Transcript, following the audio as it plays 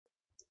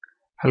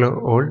Hello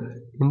all.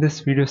 In this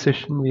video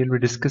session we will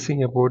be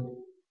discussing about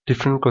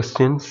different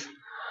questions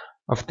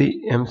of the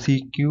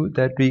MCQ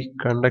that we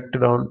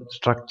conducted on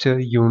structure,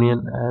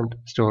 union and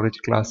storage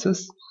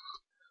classes.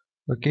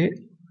 Okay,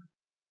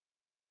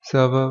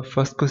 so our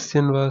first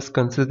question was,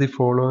 consider the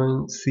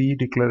following C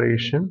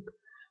declaration.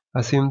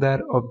 Assume that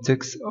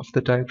objects of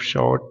the type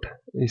short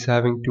is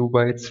having 2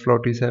 bytes,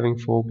 float is having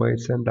 4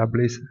 bytes and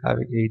double is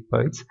having 8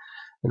 bytes.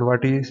 And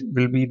what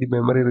will be the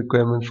memory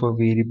requirement for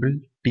variable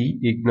t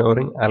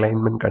ignoring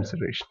alignment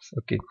considerations.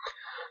 Okay,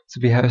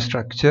 so we have a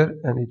structure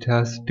and it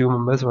has two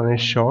members, one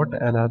is short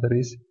and other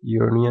is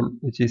union,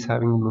 which is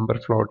having member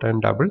float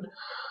and double.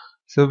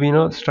 So we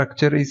know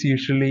structure is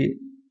usually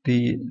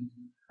the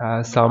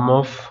sum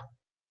of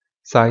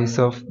size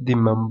of the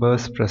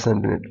members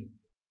present in it.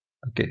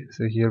 Okay,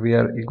 so here we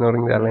are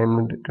ignoring the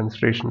alignment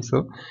consideration,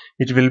 so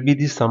it will be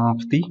the sum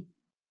of the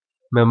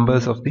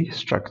members of the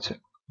structure.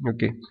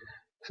 Okay,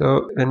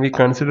 so when we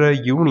consider a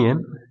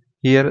union,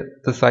 here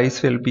the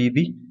size will be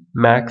the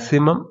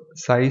maximum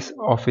size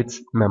of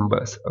its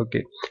members.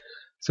 Okay,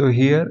 so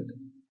here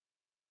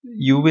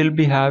you will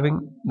be having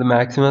the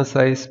maximum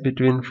size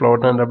between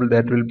float and double,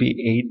 that will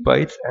be 8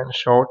 bytes, and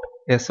short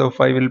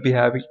SO5 will be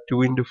having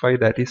 2 into 5,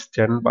 that is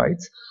 10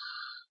 bytes.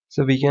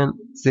 So we can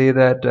say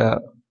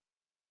that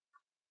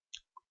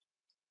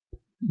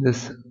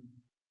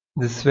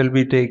this will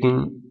be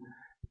taking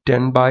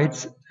 10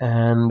 bytes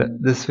and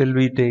this will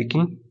be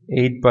taking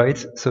 8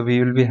 bytes, so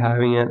we will be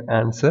having an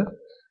answer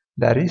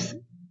that is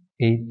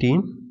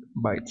 18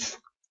 bytes.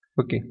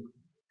 Okay,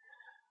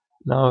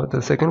 now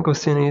the second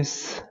question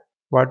is,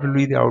 what will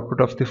be the output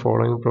of the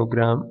following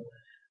program?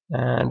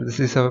 And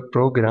this is our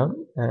program,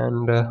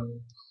 and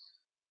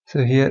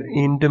so here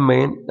int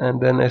main,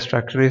 and then a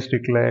structure is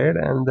declared,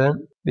 and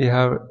then we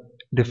have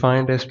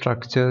defined a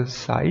structure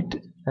site,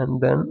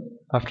 and then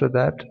after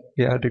that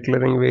we are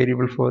declaring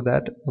variable for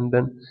that and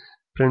then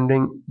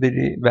printing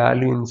the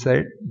value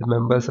inside the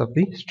members of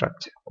the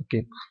structure.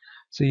 Okay,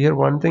 so here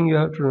one thing you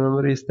have to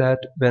remember is that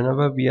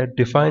whenever we are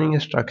defining a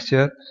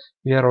structure,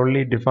 we are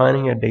only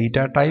defining a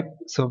data type,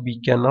 so we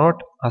cannot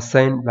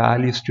assign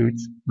values to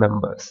its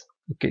members.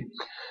 Okay,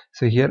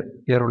 so here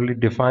we are only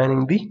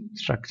defining the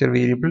structure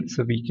variable,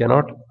 so we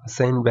cannot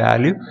assign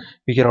value.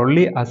 We can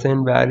only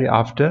assign value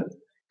after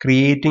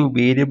creating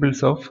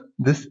variables of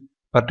this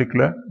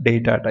particular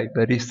data type,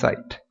 that is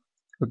site.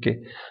 Okay,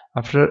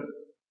 after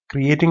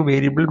creating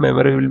variable,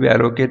 memory will be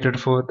allocated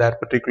for that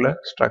particular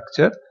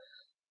structure,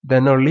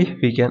 then only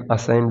we can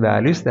assign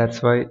values.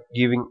 That's why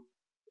giving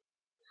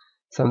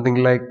something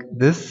like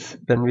this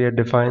when we are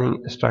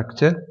defining a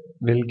structure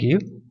will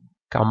give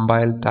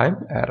compile time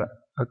error.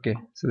 Okay,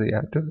 so you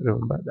have to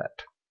remember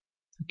that.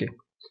 Okay,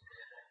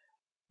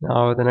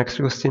 now the next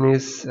question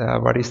is,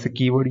 what is the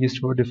keyword used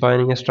for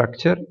defining a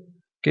structure?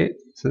 Okay,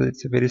 so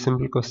it's a very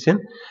simple question,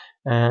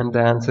 and the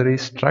answer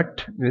is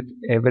struct with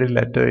every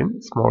letter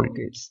in small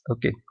case.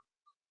 Okay,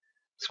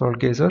 small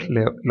case or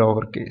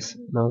lower case.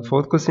 Now the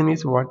fourth question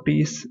is, what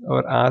is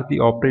or are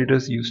the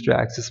operators used to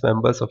access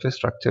members of a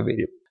structure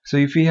variable? So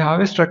if we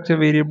have a structure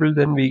variable,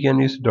 then we can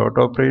use dot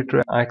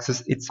operator to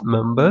access its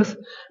members.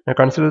 Now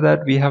consider that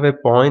we have a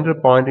pointer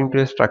pointing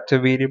to a structure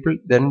variable,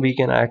 then we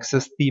can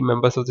access the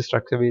members of the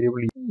structure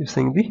variable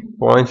using the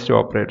points to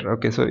operator.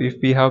 Okay, so if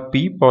we have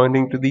p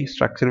pointing to the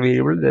structure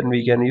variable, then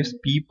we can use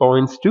p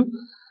points to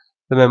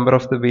the member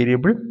of the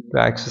variable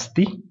to access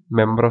the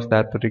member of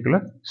that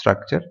particular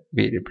structure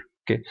variable.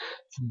 Okay,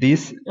 so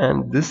this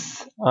and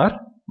this are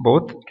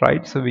both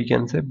right, so we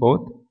can say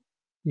both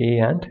A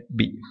and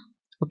B.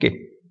 Okay,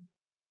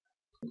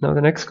 now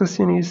the next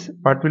question is,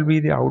 what will be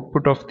the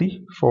output of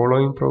the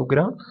following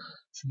program?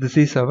 So this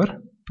is our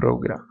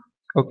program.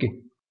 Okay,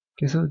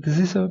 so this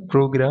is our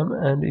program,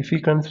 and if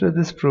we consider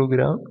this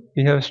program,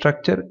 we have a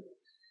structure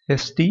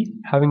st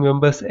having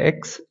members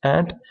x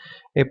and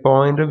a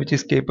pointer which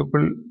is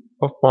capable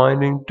of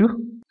pointing to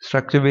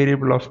structure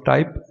variable of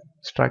type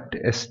struct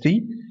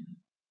st.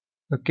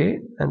 Okay,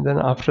 and then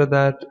after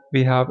that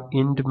we have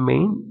int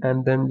main,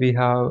 and then we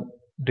have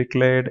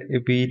declared a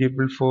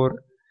variable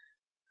for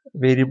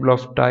variable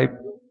of type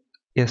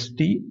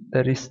st,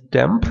 that is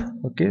temp.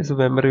 Okay, so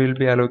memory will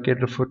be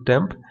allocated for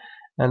temp,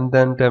 and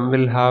then temp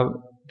will have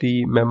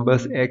the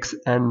members x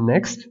and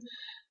next.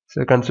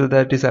 So consider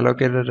that is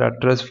allocated at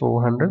address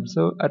 400,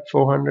 so at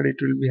 400 it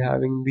will be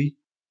having the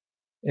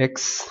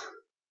x,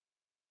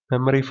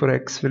 memory for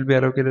x will be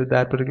allocated at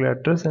that particular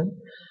address, and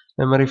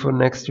memory for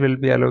next will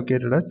be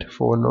allocated at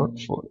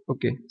 404.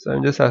 Okay, so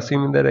I'm just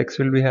assuming that x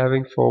will be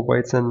having 4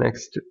 bytes and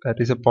next, that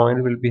is a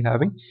point, will be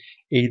having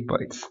 8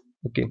 bytes.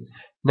 Okay,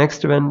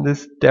 next when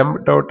this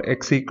temp dot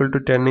x equal to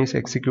 10 is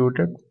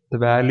executed, the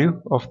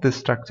value of this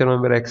structure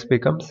member x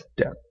becomes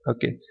 10.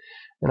 Okay,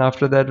 and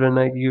after that when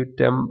I give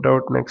temp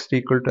dot next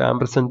equal to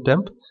ampersand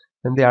temp,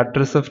 then the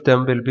address of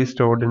temp will be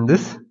stored in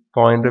this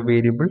pointer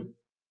variable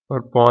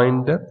or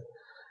pointer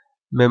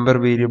member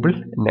variable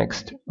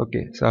next.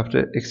 Okay, so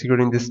after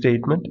executing this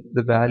statement,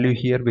 the value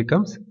here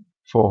becomes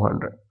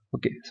 400.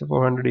 Okay, so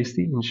 400 is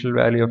the initial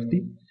value of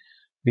the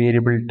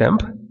variable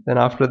temp. Then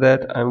after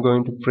that I'm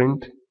going to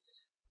print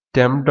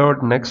temp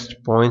dot next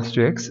points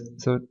to x.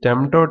 So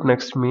temp dot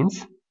next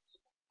means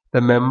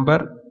the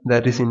member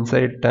that is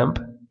inside temp,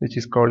 which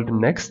is called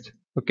next.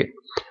 Okay,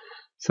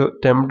 so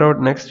temp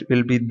dot next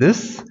will be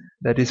this,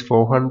 that is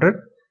 400.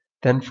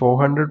 Then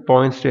 400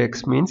 points to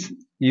x means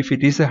if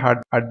it is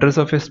a address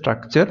of a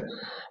structure,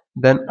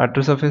 then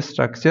address of a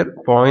structure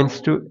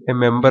points to a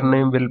member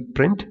name will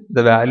print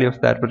the value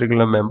of that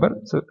particular member.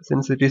 So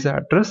since it is an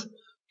address,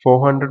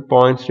 400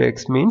 points to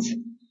x means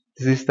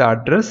this is the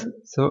address.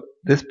 So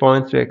this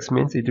points to x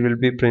means it will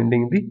be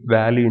printing the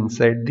value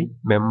inside the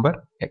member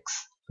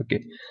x.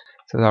 Okay,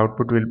 so the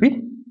output will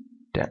be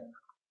 10.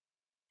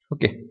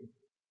 Okay.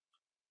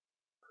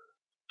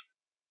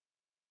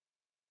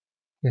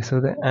 Okay, so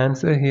the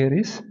answer here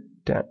is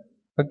 10.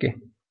 Okay.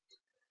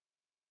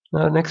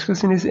 Now next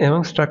question is,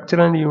 among structure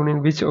and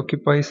union, which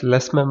occupies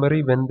less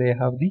memory when they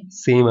have the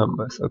same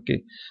members?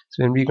 Okay,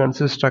 so when we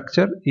consider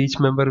structure, each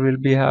member will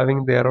be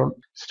having their own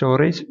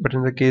storage, but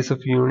in the case of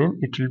union,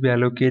 it will be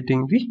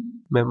allocating the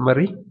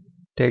memory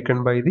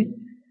taken by the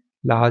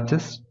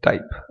largest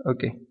type.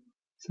 Okay,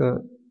 so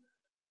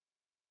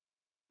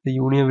the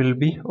union will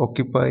be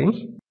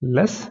occupying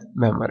less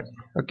memory.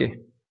 Okay,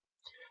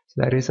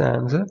 so that is the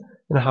answer.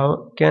 And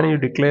how can you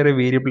declare a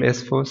variable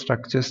s for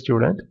structure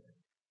student?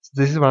 So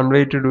this is one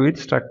way to do it,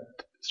 struct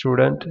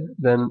student,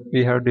 then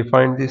we have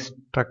defined this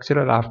structure,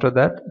 and after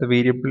that the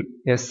variable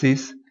s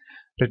is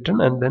written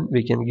and then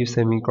we can give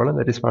semicolon.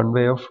 That is one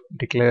way of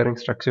declaring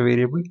structure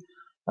variable.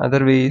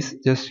 Other way is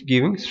just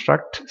giving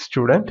struct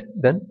student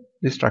then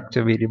the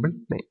structure variable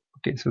name.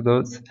 Okay, so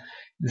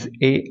this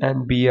A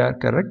and B are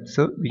correct,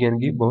 so we can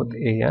give both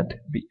A and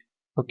B.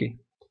 Okay,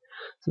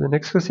 so the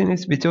next question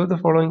is, which of the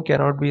following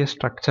cannot be a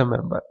structure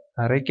member?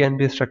 Array can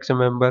be a structure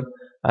member,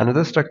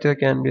 another structure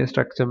can be a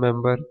structure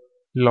member,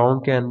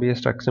 long can be a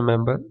structure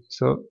member,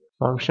 so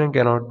function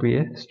cannot be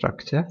a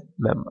structure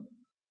member.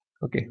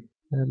 Okay,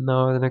 and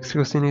now the next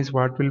question is,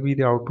 what will be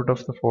the output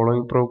of the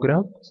following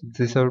program? So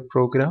this is our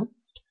program.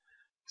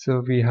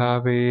 So we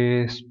have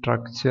a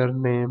structure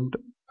named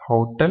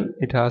hotel.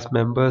 It has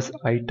members,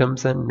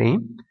 items and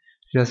name.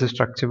 It has a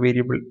structure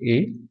variable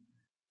A.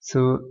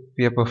 So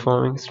we are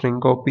performing string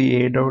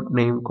copy a dot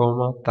name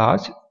comma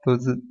Taj. So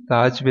the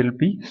Taj will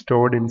be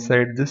stored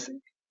inside this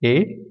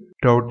a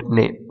dot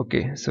name.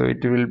 Okay, so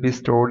it will be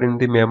stored in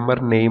the member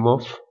name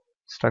of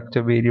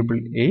structure variable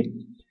A,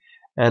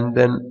 and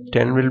then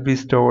 10 will be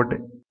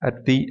stored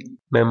at the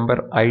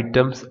member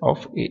items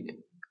of A.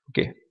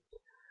 Okay,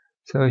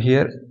 so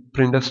here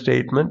printf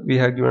statement we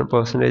have given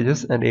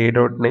percentages and a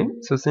dot name.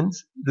 So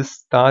since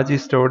this Taj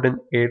is stored in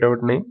a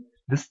dot name,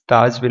 this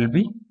Taj will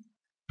be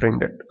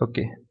printed.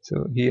 Okay,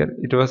 so here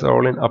it was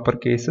all in upper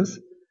cases,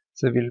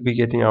 so we'll be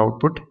getting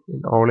output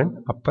in all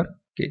in upper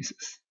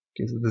cases.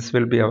 Okay, so this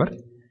will be our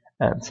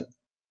answer.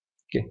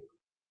 Okay,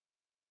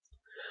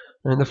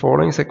 and in the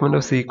following segment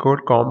of C code,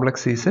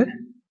 complex is a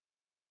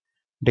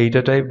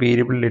data type,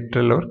 variable,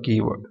 literal or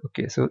keyword.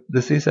 Okay, so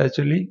this is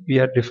actually we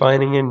are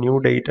defining a new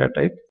data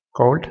type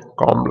called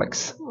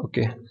complex.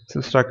 Okay,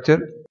 so structure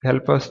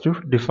help us to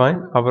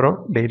define our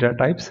own data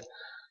types.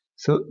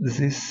 So this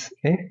is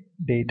a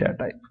data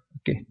type.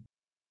 Okay,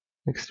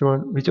 next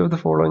one, which of the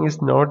following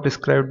is not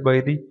described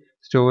by the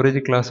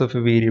storage class of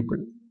a variable?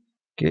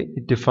 Okay,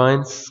 it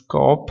defines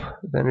scope,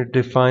 then it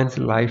defines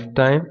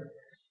lifetime,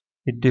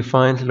 it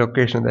defines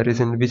location, that is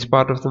in which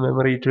part of the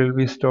memory it will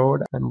be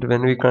stored, and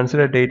when we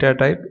consider data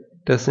type,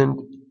 it doesn't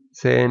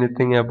say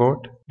anything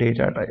about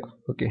data type.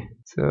 Okay,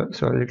 so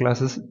storage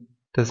classes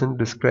doesn't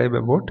describe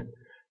about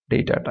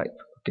data type.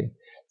 Okay,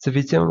 so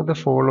which among the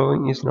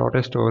following is not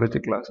a storage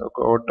class?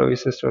 Okay, auto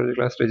is a storage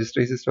class,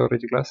 register is a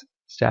storage class,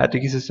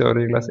 static is a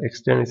storage class,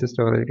 extern is a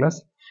storage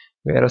class,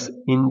 whereas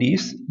int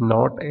is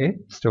not a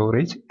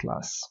storage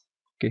class.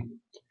 Okay,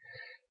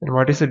 and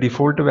what is the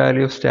default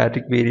value of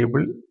static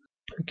variable?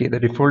 Okay,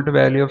 the default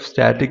value of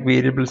static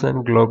variables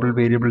and global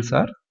variables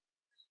are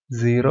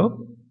 0.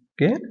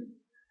 Okay,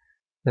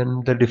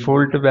 then the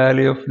default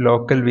value of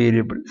local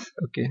variables.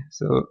 Okay,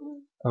 so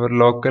our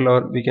local,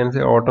 or we can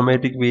say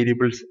automatic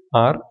variables,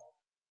 are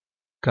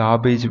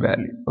garbage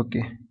value.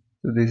 Okay,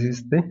 so this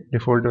is the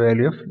default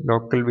value of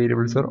local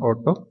variables or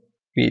auto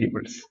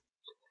variables.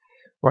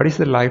 What is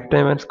the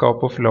lifetime and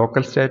scope of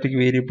local static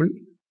variable?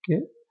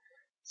 Okay,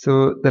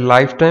 so the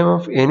lifetime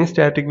of any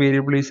static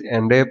variable is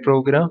entire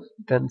program.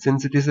 Then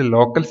since it is a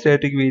local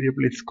static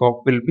variable, its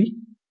scope will be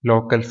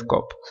local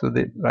scope. So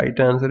the right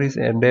answer is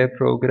entire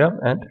program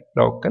and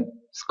local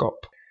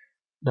scope.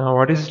 Now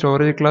what is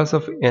storage class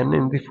of n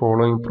in the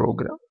following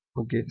program?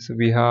 Okay, so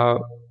we have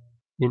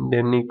int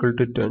n equal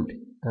to 20.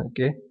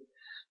 Okay,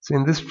 so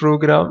in this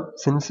program,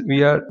 since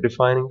we are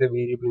defining the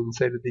variable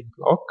inside the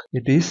block,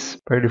 it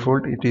is by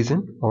default it is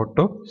in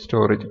auto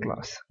storage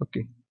class.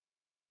 Okay,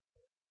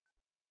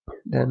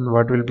 then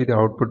what will be the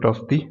output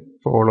of the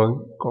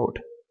following code?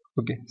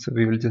 Okay, so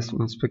we will just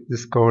inspect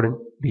this code in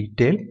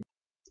detail.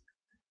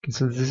 Okay,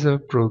 so this is a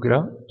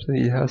program. So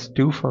it has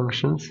two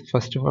functions.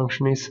 First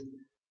function is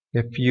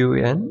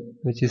fun,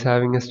 which is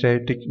having a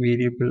static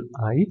variable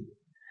I.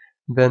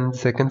 Then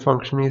second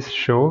function is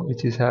show,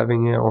 which is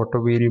having an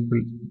auto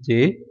variable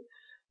j.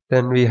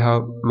 then we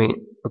have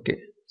main. Okay,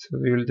 so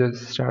we will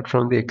just start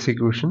from the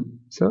execution.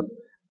 So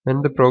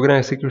when the program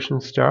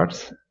execution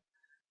starts,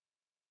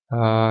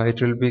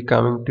 it will be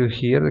coming to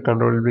here, the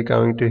control will be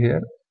coming to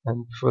here,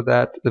 and for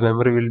that the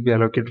memory will be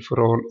allocated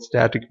for all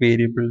static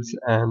variables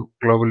and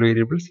global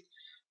variables.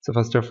 So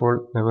first of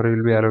all, memory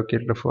will be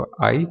allocated for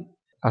I.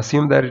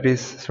 Assume that it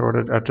is stored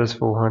at address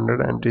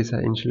 400 and it is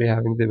initially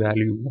having the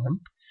value 1,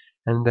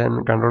 and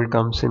then control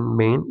comes in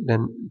main,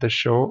 then the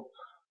show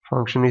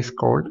function is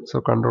called, so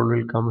control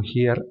will come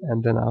here,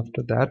 and then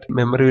after that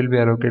memory will be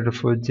allocated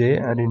for j,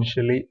 and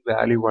initially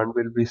value 1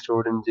 will be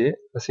stored in j.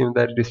 Assume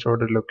that it is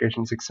stored at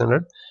location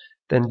 600,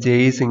 then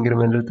j is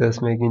incremented,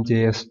 thus making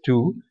j as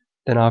 2.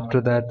 Then after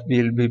that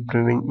we will be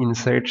printing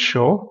inside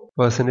show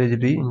percentage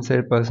d,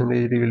 inside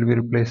percentage d will be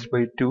replaced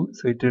by 2,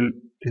 so it will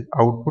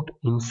output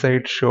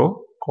inside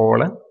show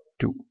colon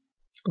 2.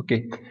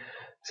 Okay,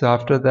 so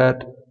after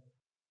that,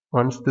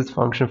 once this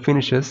function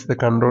finishes, the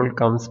control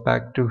comes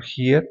back to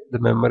here, the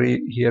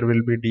memory here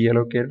will be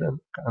deallocated and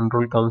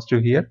control comes to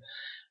here,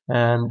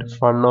 and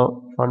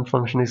fun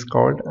function is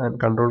called and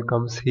control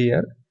comes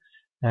here,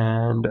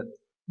 and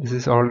this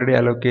is already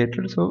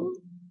allocated, so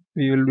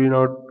we will be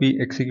not be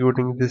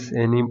executing this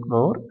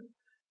anymore,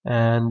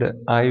 and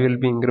I will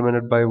be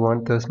incremented by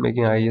 1, thus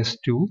making I as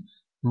 2.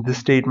 This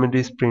statement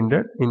is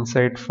printed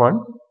inside fun,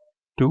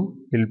 2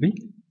 will be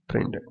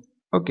printed.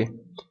 Okay,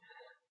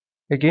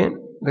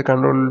 again the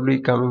control will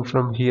be coming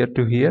from here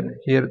to here.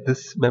 Here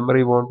this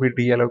memory won't be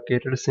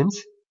deallocated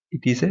since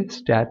it is a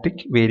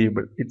static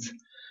variable, its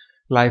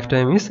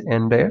lifetime is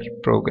entire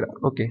program.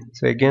 Okay,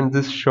 so again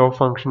this show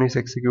function is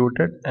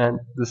executed and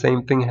the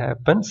same thing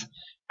happens.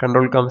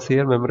 Control comes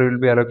here, memory will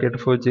be allocated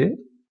for j.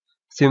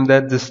 Assume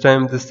that this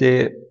time this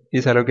j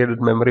is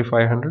allocated memory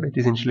 500, it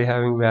is initially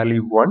having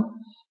value 1.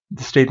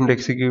 The statement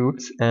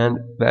executes and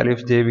value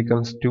of j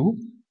becomes 2.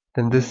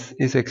 Then this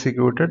is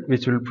executed,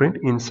 which will print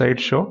inside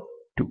show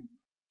 2.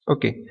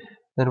 Okay,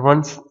 then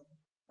once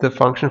the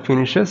function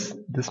finishes,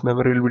 this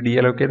memory will be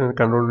deallocated and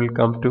control will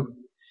come to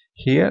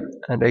here,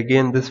 and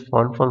again this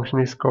fun function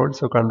is called,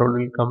 so control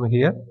will come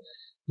here,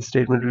 the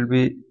statement will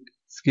be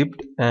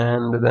skipped,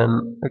 and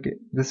then okay,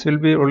 this will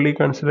be only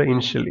considered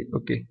initially.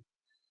 Okay,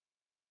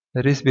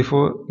 that is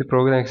before the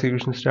program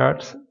execution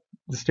starts,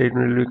 the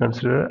statement will be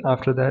considered.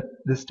 After that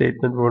this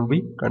statement won't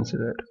be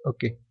considered.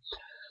 Okay,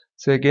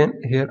 so again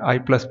here I++,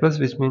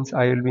 which means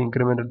I will be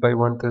incremented by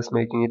 1, thus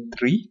making it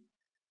 3.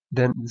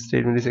 Then the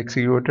statement is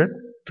executed,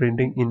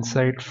 printing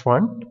inside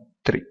fun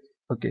 3.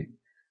 Okay,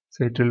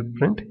 so it will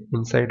print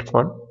inside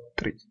fun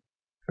 3.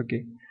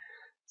 Okay,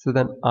 so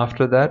then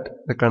after that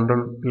the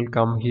control will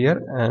come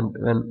here, and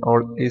when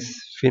all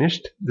is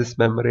finished, this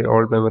memory,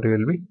 all memory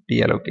will be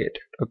deallocated.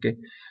 Okay,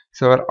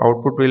 so our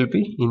output will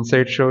be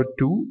inside show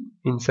 2,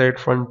 inside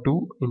fun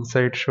 2,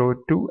 inside show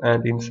 2,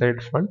 and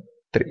inside fun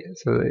 3.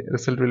 So the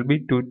result will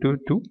be 2 2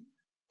 2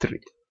 3.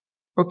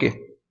 Okay,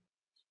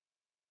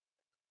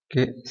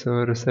 okay, so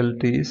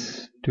result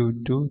is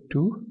 2 2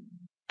 2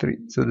 3.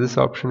 So this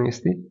option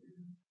is the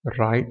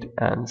right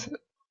answer.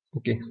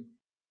 Okay,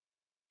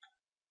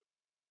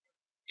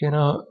 okay,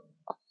 now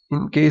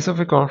in case of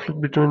a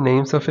conflict between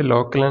names of a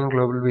local and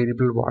global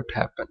variable, what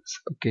happens?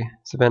 Okay,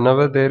 so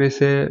whenever there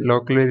is a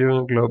local variable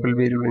and global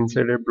variable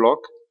inside a block,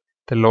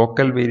 the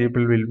local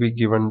variable will be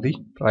given the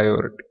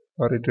priority,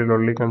 or it will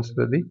only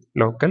consider the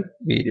local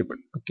variable.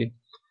 Okay,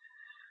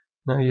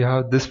 now you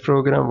have this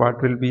program.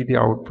 What will be the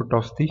output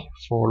of the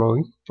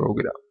following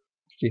program?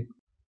 Okay,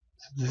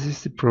 so this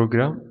is the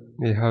program.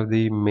 We have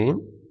the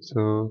main,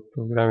 so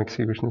program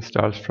execution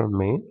starts from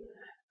main,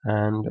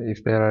 and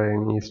if there are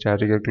any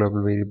static or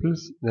global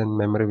variables, then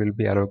memory will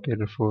be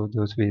allocated for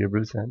those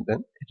variables, and then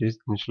it is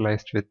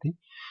initialized with the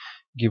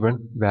given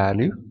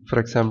value. For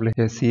example,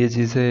 here ch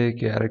is a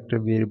character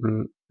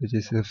variable which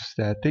is a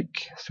static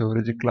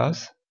storage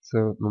class,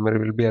 so memory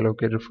will be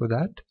allocated for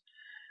that.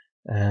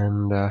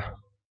 And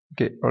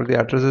okay, all the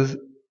addresses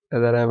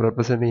that I am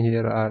representing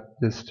here are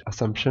just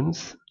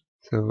assumptions,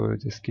 so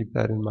just keep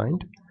that in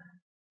mind.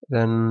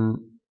 Then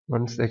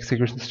once the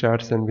execution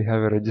starts, then we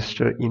have a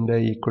register int I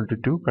equal to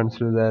 2.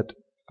 Consider that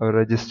our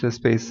register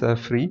spaces are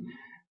free.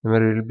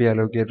 Memory will be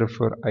allocated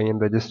for I in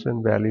register,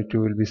 and value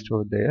 2 will be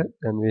stored there.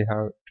 Then we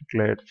have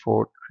declared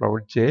for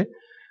float j,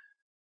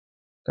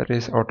 that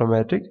is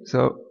automatic,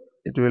 so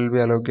it will be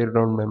allocated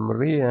on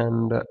memory,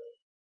 and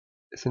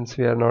since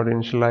we are not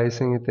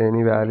initializing with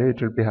any value,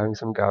 it will be having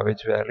some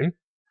garbage value.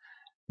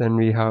 Then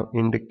we have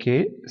int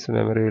k, so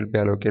memory will be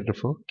allocated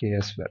for k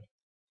as well.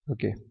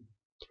 Okay,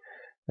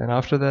 and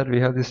after that we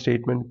have the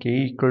statement k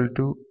equal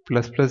to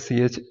 ++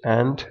 ch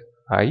and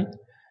I.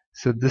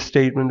 So this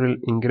statement will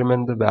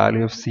increment the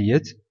value of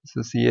ch.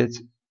 So ch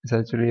is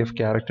actually of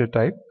character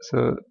type,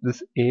 so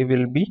this a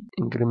will be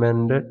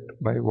incremented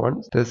by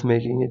 1, thus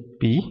making it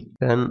b,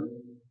 then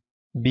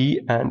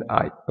b and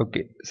I.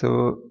 Okay,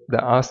 so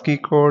the ASCII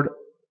code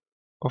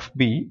of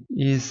b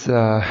is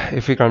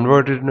if we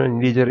convert it into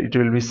an integer, it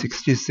will be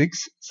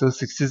 66. So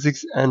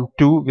 66 and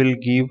 2 will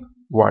give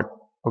 1.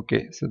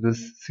 Okay, so this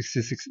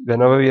 66,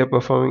 whenever we are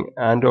performing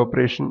AND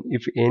operation,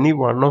 if any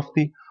one of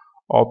the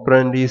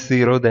operand is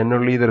 0, then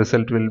only the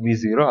result will be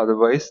 0,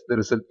 otherwise the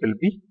result will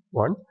be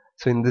 1.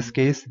 So in this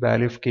case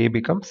value of k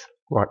becomes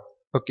 1.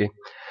 Okay,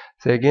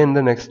 so again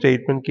the next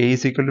statement, k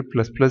is equal to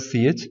plus plus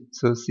ch,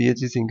 so ch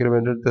is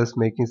incremented, thus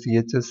making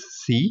ch as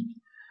c,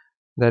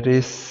 that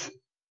is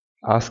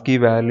ASCII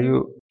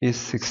value is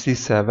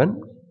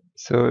 67.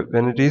 So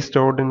when it is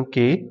stored in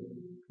k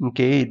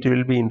it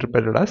will be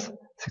interpreted as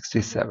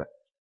 67.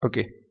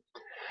 Okay,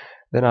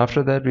 then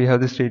after that we have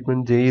the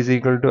statement j is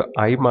equal to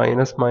I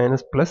minus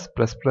minus plus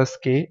plus plus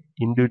k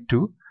into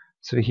 2.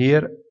 So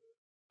here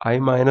I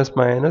minus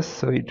minus,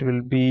 so it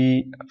will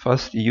be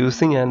first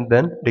using and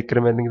then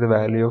decrementing the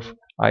value of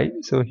I.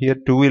 So here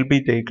 2 will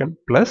be taken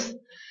plus,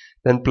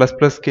 then plus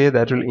plus k,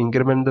 that will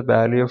increment the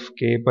value of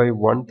k by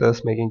 1,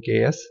 thus making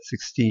k as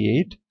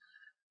 68.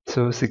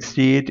 So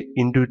 68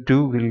 into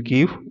 2 will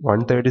give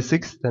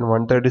 136, then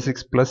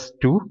 136 plus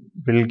 2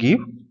 will give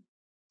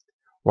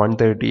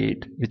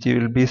 138, which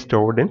will be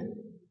stored in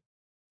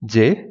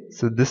j.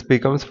 So this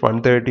becomes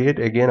 138.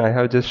 Again I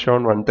have just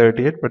shown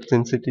 138, but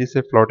since it is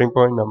a floating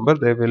point number,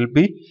 there will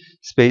be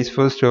space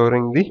for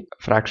storing the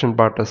fraction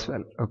part as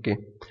well. Okay,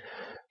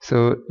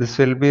 so this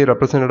will be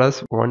represented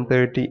as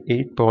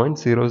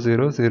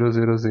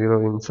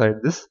 138.00000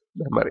 inside this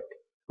memory.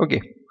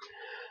 Okay,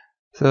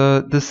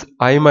 so this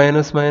I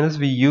minus minus,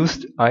 we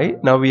used I,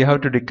 now we have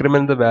to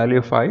decrement the value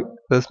of I,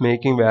 thus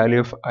making value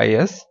of I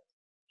as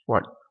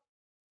 1.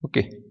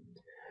 Okay,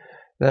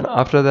 then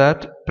after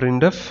that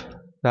printf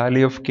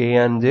value of k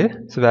and j.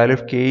 So value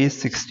of k is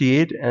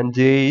 68 and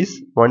j is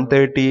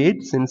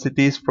 138. Since it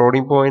is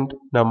floating point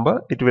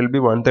number, it will be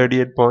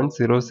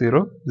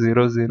 138.00000.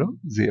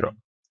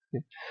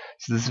 Okay,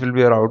 so this will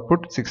be our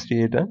output,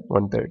 68 and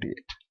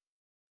 138.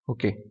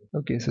 Okay,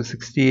 so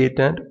 68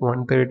 and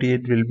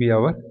 138 will be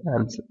our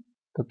answer.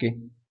 Okay,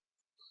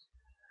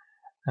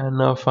 and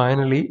now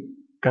finally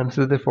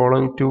consider the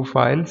following two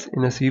files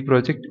in a C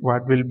project.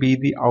 What will be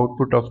the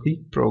output of the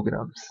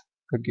programs?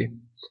 Okay,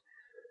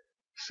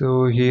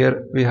 so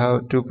here we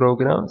have two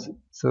programs.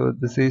 So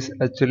this is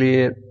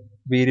actually a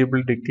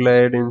variable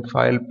declared in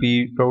file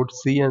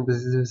p.c, and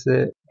this is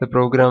the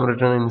program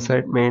written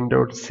inside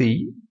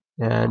main.c,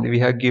 and we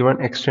have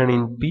given extern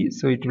in p,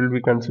 so it will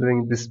be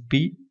considering this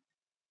p,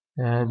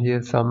 and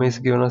here sum is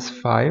given as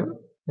 5,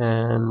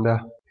 and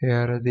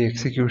here the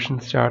execution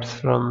starts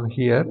from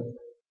here.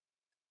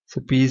 So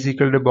p is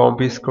equal to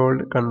bomb is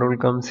called, control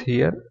comes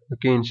here.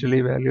 Okay,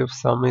 initially value of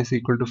sum is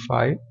equal to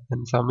 5,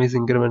 and sum is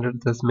incremented,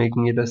 thus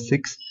making it as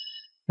 6,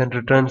 then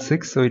return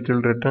 6, so it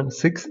will return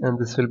 6, and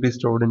this will be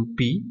stored in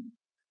p.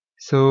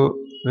 So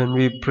when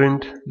we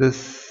print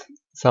this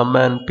sum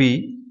and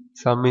p,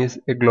 sum is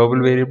a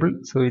global variable,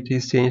 so it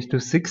is changed to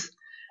 6,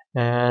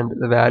 and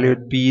the value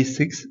at p is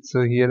 6,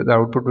 so here the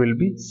output will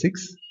be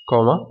 6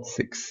 comma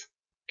 6.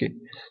 Okay,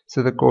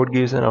 so the code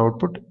gives an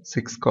output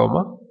 6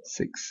 comma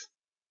 6.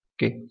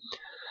 Okay,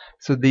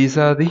 so these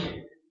are the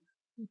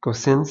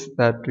questions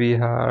that we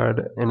had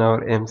in our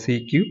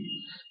MCQ.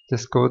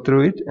 Just go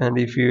through it, and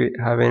if you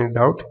have any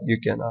doubt you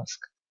can ask.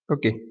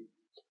 Okay,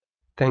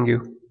 thank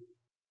you.